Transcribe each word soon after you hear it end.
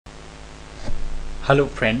Hello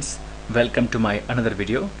friends, welcome to my another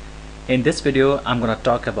video. In this video I'm gonna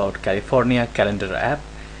talk about California calendar app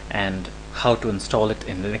and how to install it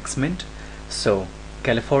in Linux Mint. So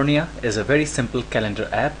California is a very simple calendar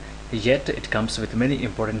app, yet it comes with many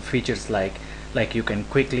important features like you can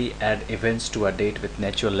quickly add events to a date with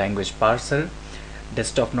natural language parser,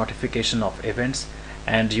 desktop notification of events,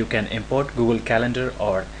 and you can import Google Calendar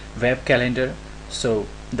or web calendar. So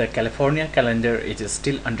the California calendar is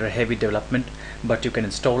still under heavy development, but you can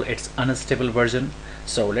install its unstable version.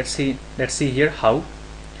 So let's see here how.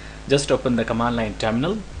 Just open the command line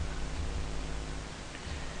terminal,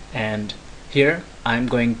 and here I'm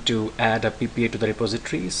going to add a PPA to the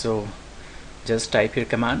repository. So just type here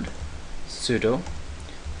command sudo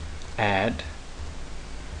add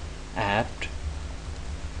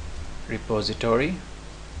apt-repository,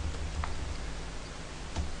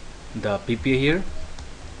 the PPA here.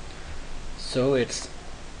 So it's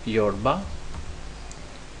yorba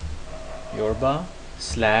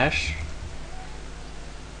slash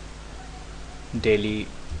daily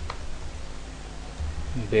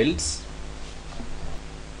builds.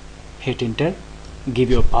 Hit enter, give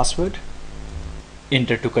your password,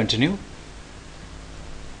 enter to continue.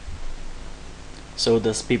 So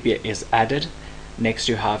this PPA is added. Next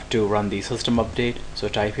you have to run the system update. So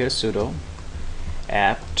type here sudo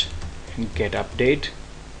apt-get update,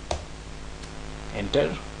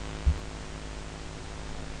 enter.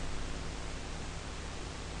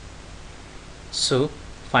 So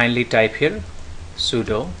finally type here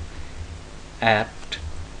sudo apt-get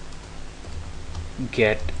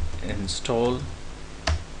install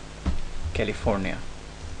California,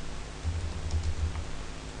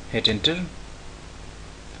 hit enter.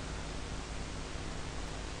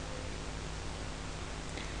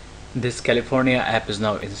 This California app is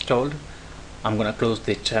now installed. I'm gonna close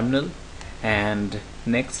the terminal, and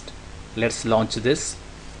next let's launch this.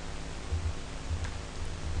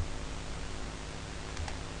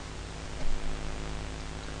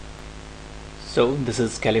 So this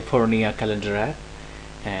is California calendar app,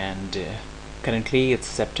 and currently it's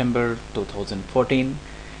September 2014,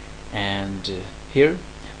 and here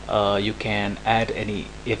you can add any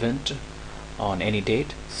event on any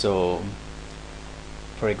date. So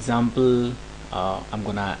for example, I'm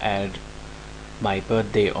gonna add my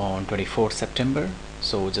birthday on 24th September.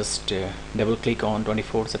 So just double click on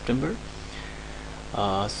 24th September.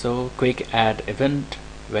 So quick add event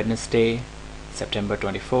Wednesday September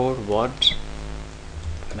 24. What I'm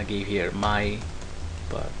gonna give here my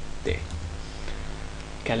birthday.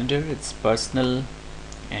 Calendar, it's personal,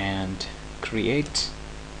 and create.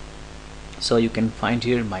 So you can find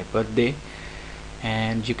here my birthday,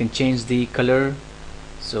 and you can change the color.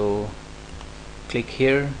 So click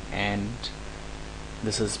here, and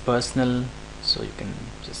this is personal, so you can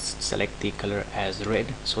just select the color as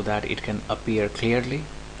red so that it can appear clearly.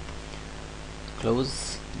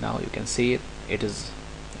 Close. Now you can see it is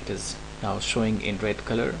now showing in red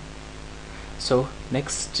color. So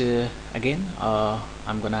next again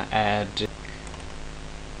I'm gonna add,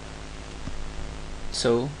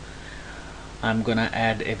 so I'm gonna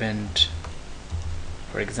add event,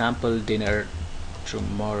 for example dinner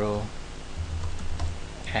tomorrow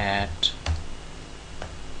at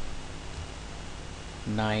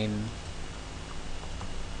 9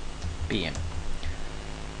 p.m.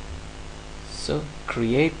 So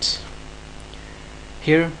create.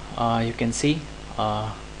 Here you can see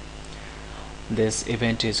this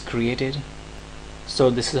event is created. So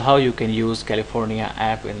this is how you can use California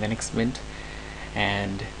app in Linux Mint,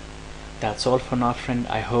 and that's all for now friend.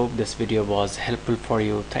 I hope this video was helpful for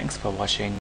you. Thanks for watching.